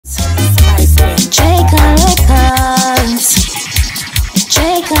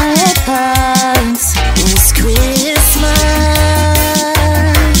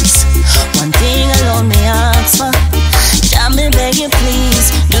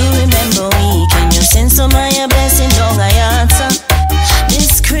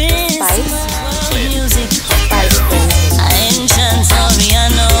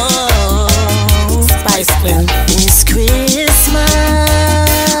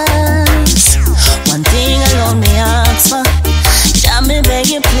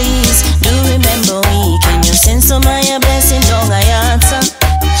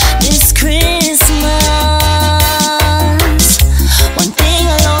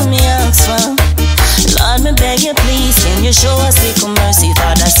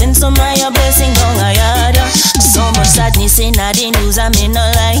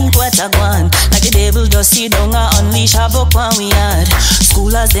up on we yard.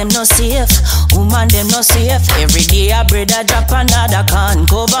 Schoolers them no safe, woman them no safe. Every day a bread a drop another can.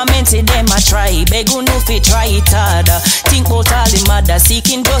 Government say them a try, beg who no fit try it harder. Think about all the mother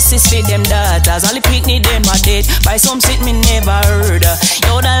seeking justice for them daughters. All the picnic them a dead by some shit me never heard.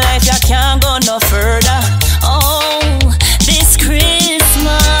 Yo, the life you can't go no further. Oh, this Christmas,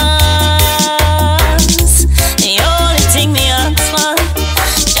 the only thing me ask for,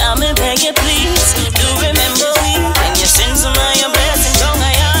 can me beg you please, do remember we, when you send some of your blessings down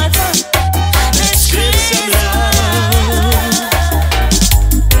my heart. Let's give some love.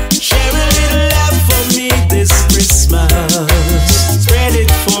 Share a little love for me this Christmas. Spread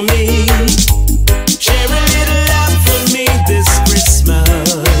it for me. Share a little love for me this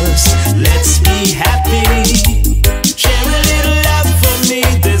Christmas. Let's be happy. Share a little love for me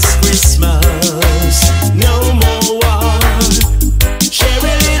this Christmas. No more war. Share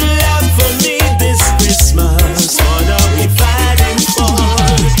a little love for me this Christmas. What are we fighting for?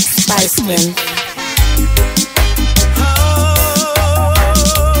 SPICEKLYN. Oh,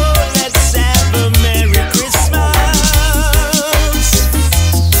 let's have a Merry Christmas.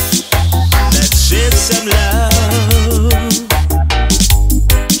 Let's share some love.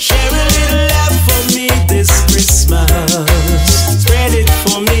 Share a little love for me this Christmas. Spread it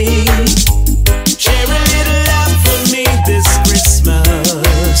for me. Share a little love for me this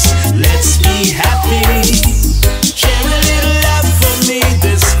Christmas. Let's be happy. Share a little love for me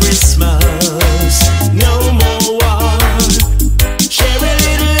this Christmas. No more war. Share a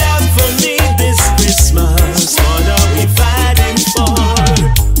little love for me this Christmas. What are we fighting for?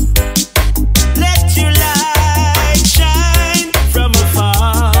 Let your light shine from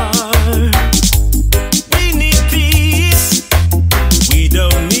afar. We need peace. We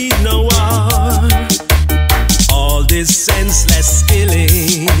don't need no war. All this senseless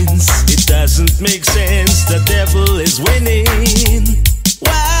killings, it doesn't make sense. The devil is winning.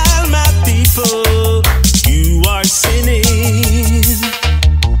 While my people, you are sinning.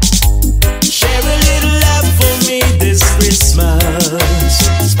 Share a little love for me this Christmas.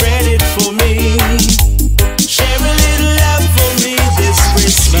 Spread it for me. Share a little love for me this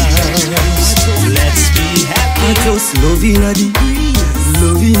Christmas. Let's be happy. I just love in a the breeze,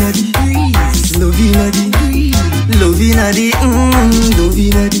 love in a the breeze, love in a the breeze, love in a the love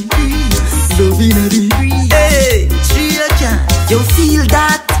in a the breeze, love in a the breeze. Hey, Treycan, you feel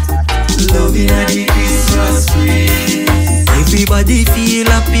that? Love in a the Christmas breeze. Everybody feel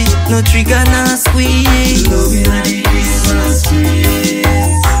happy, no trigger, no squeeze. Love in a the Christmas breeze.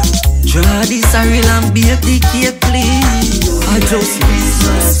 Draw the sorrel and bake the cake, please. I just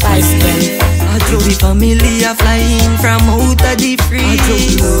Christmas SPICEKLYN. I just the family are flying from out of the free. I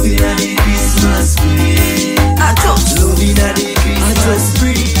just love in a the Christmas breeze. I just love in a the Christmas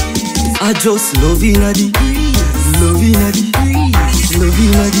breeze. I just love in a the breeze, love in a the breeze, love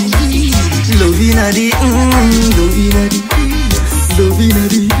in a the breeze, love in a the love in a the breeze, love in a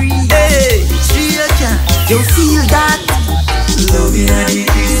the breeze. Hey, Treycan, you feel that? Love in a the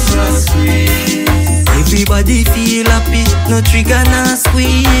Christmas breeze. Everybody feel happy, no trigger, no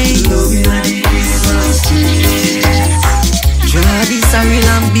squeeze. Love in a the Christmas breeze. Draw the sorrel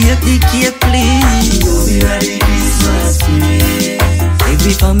and bake the cake, please. Love in a the Christmas breeze.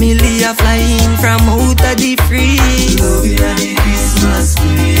 Every family are flying from out of the free. Love in a the Christmas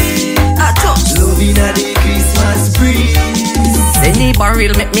breeze. I just love in a the Christmas breeze. Send the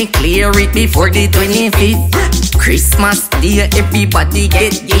barrel, make me clear it before the 25th. Christmas Day, everybody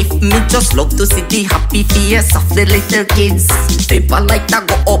get gift. Me just love to see the happy face of the little kids. People like to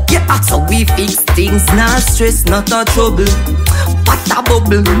go up, yeah, so we fix things. Not stress, not a trouble. Pot a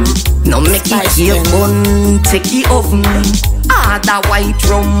bubble, no make it here fun. Take the oven, add a white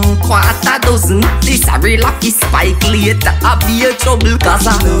rum, quarter dozen. This a real happy spike later, I be a trouble cause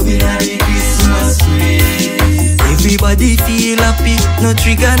I love in a the Christmas breeze. Everybody feel happy, no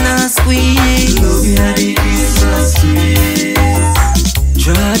trigger, no squeeze. Love in a the Christmas breeze.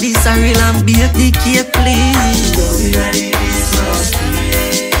 Draw the sorrel and bake the cake, please. Love in a the Christmas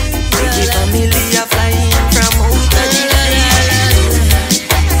breeze. Every family are flying from out of the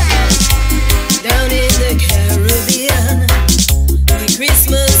down in the Caribbean, where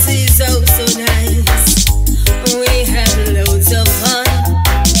Christmas is oh so nice. We have loads of fun.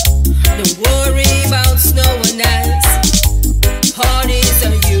 Don't worry about snow and ice. Parties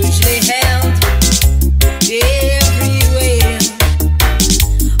are usually held everywhere,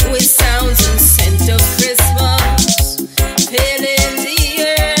 with sounds and scent of Christmas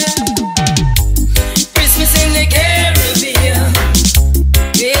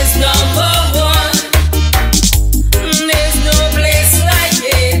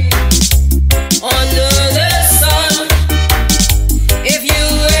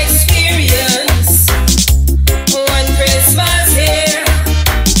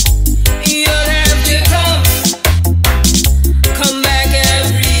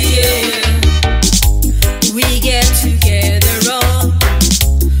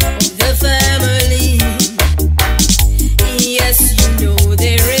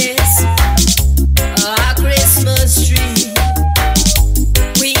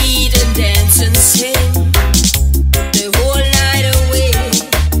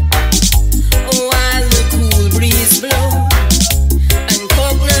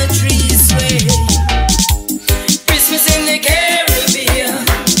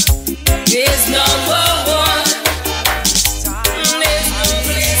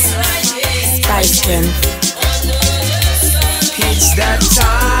SPICEKLYN. It's that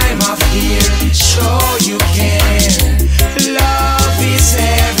time of year, show you care. Love is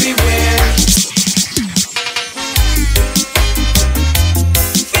everywhere.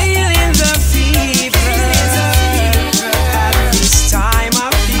 Feeling the fever at this time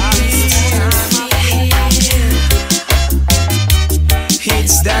of year.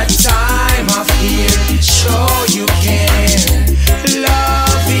 It's that time of year, show you care.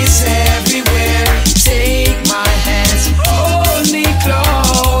 Love is everywhere. Take my hands, hold me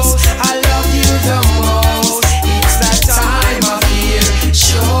close. I love you the most. It's that time of year,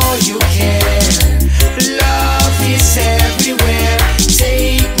 show you care. Love is everywhere.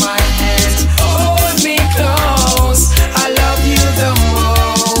 Take my hands, hold me close. I love you the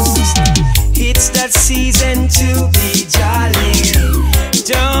most. It's that season to be jolly.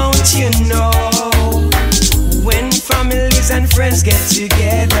 Don't you know? When families and friends get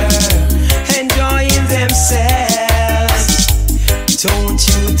together, enjoying themselves. Don't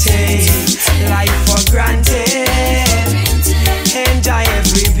you take life for granted. Enjoy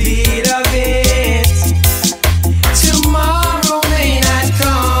every bit of it. Tomorrow may not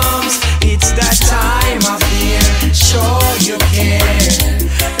come. It's that time of year, show you care.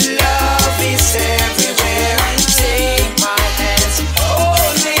 Love is everywhere. Take my hands,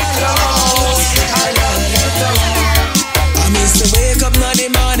 hold me close. I love you the most. I miss to wake up now the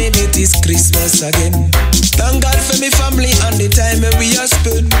morning, it is Christmas again. Thank God for me family and the time that we are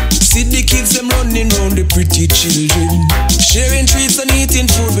spent. See the kids them running round the pretty children, sharing treats and eating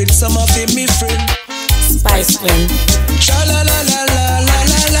food with some of them me friend. SPICEKLYN. Cha la la la la la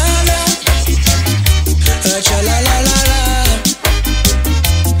la la la. Cha la la la la.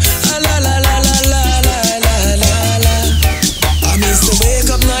 La la la la la la la la la. I miss to wake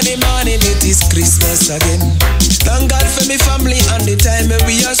up now the morning, it is Christmas again. Thank God for me family and the time that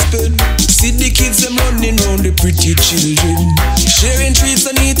we are spent. See the kids them running round the pretty children, sharing treats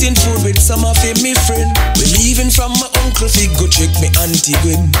and eating food with some of them me friend. We leaving from my uncle fi go check me auntie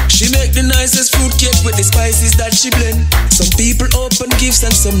Gwen. She make the nicest fruit cake with the spices that she blend. Some people open gifts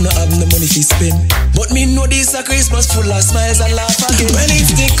and some not have no money fi spend. But me know this a Christmas full of smiles and laugh again. When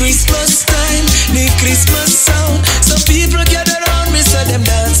it's the Christmas time, the Christmas sound, some people gather around me so them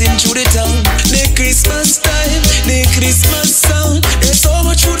dancing through the town. The Christmas time, the Christmas sound, there's so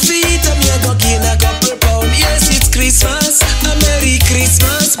much food for eat and me go gain a couple pound. Yes, it's Christmas, a Merry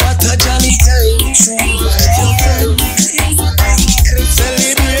Christmas, what a jolly time.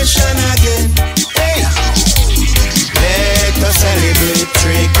 Celebration again. Hey, let us celebrate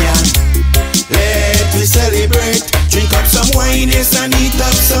Treycan. Let we celebrate. Drink up some wine, yes, and eat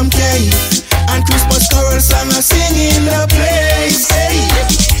up some cake. And Christmas carols and a sing in the place. Hey,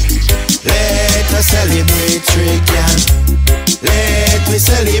 let us celebrate Treycan. Let we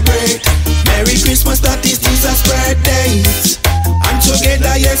celebrate. Merry Christmas, that is Jesus' birthday. And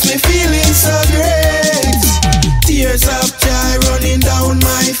together, yes, we feeling so great. Tears of joy running down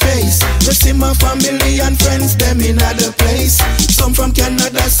my face. To see my family and friends, them in other place. Some from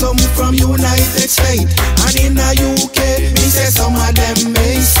Canada, some from United States. And in the UK, me say some of them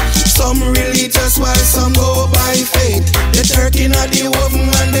base. Some religious while some go by faith. The turkey in the oven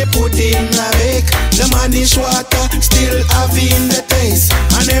and they put in a bake. The man dishwater still having the taste.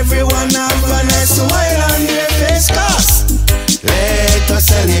 And everyone have a nice smile on their face. Cause let us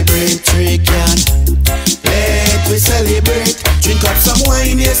celebrate Treycan. Let we celebrate. Drink up some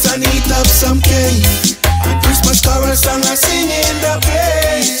wine, yes, and eat up some cake. And Christmas carols and a sing in the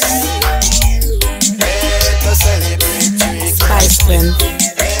place. Let us celebrate Treycan. SPICEKLYN.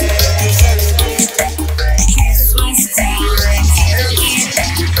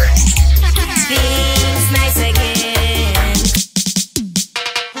 Things nice again.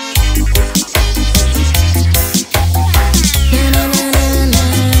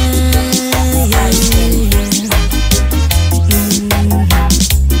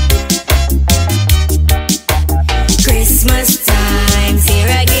 Christmas time's here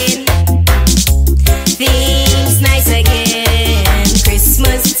again. Things nice again.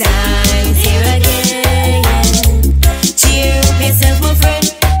 Christmas time's here again. Cheer up yourself, my friend.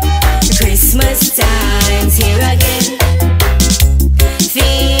 Christmas time's here again.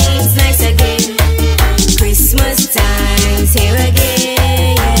 Things nice again. Christmas time's here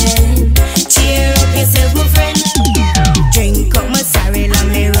again. Cheer up yourself, my friend. Drink up my sorrel and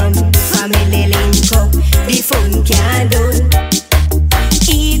me rum. Family link up, the fun can't done.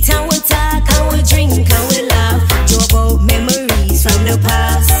 Eat and we talk and we drink and we laugh. Draw about memories from the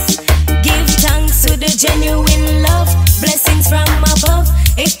past. Give thanks to the genuine love. Blessings from above.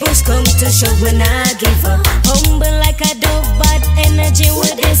 If push come to shove, we not give up. Humble like a dove, bad energy we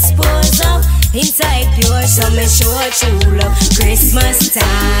dispose of. inside pure, so me show true love. Christmas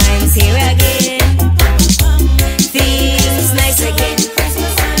time's here again. Things nice again.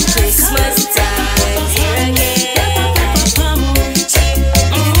 Christmas time's here again.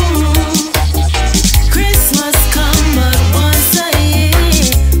 Christmas come but once a year,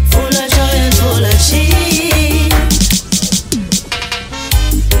 full of joy and full of cheer.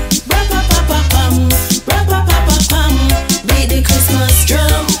 Ra-pa-pa-pa-pum, ra-pa-pa-pa-pum, beat the Christmas drum.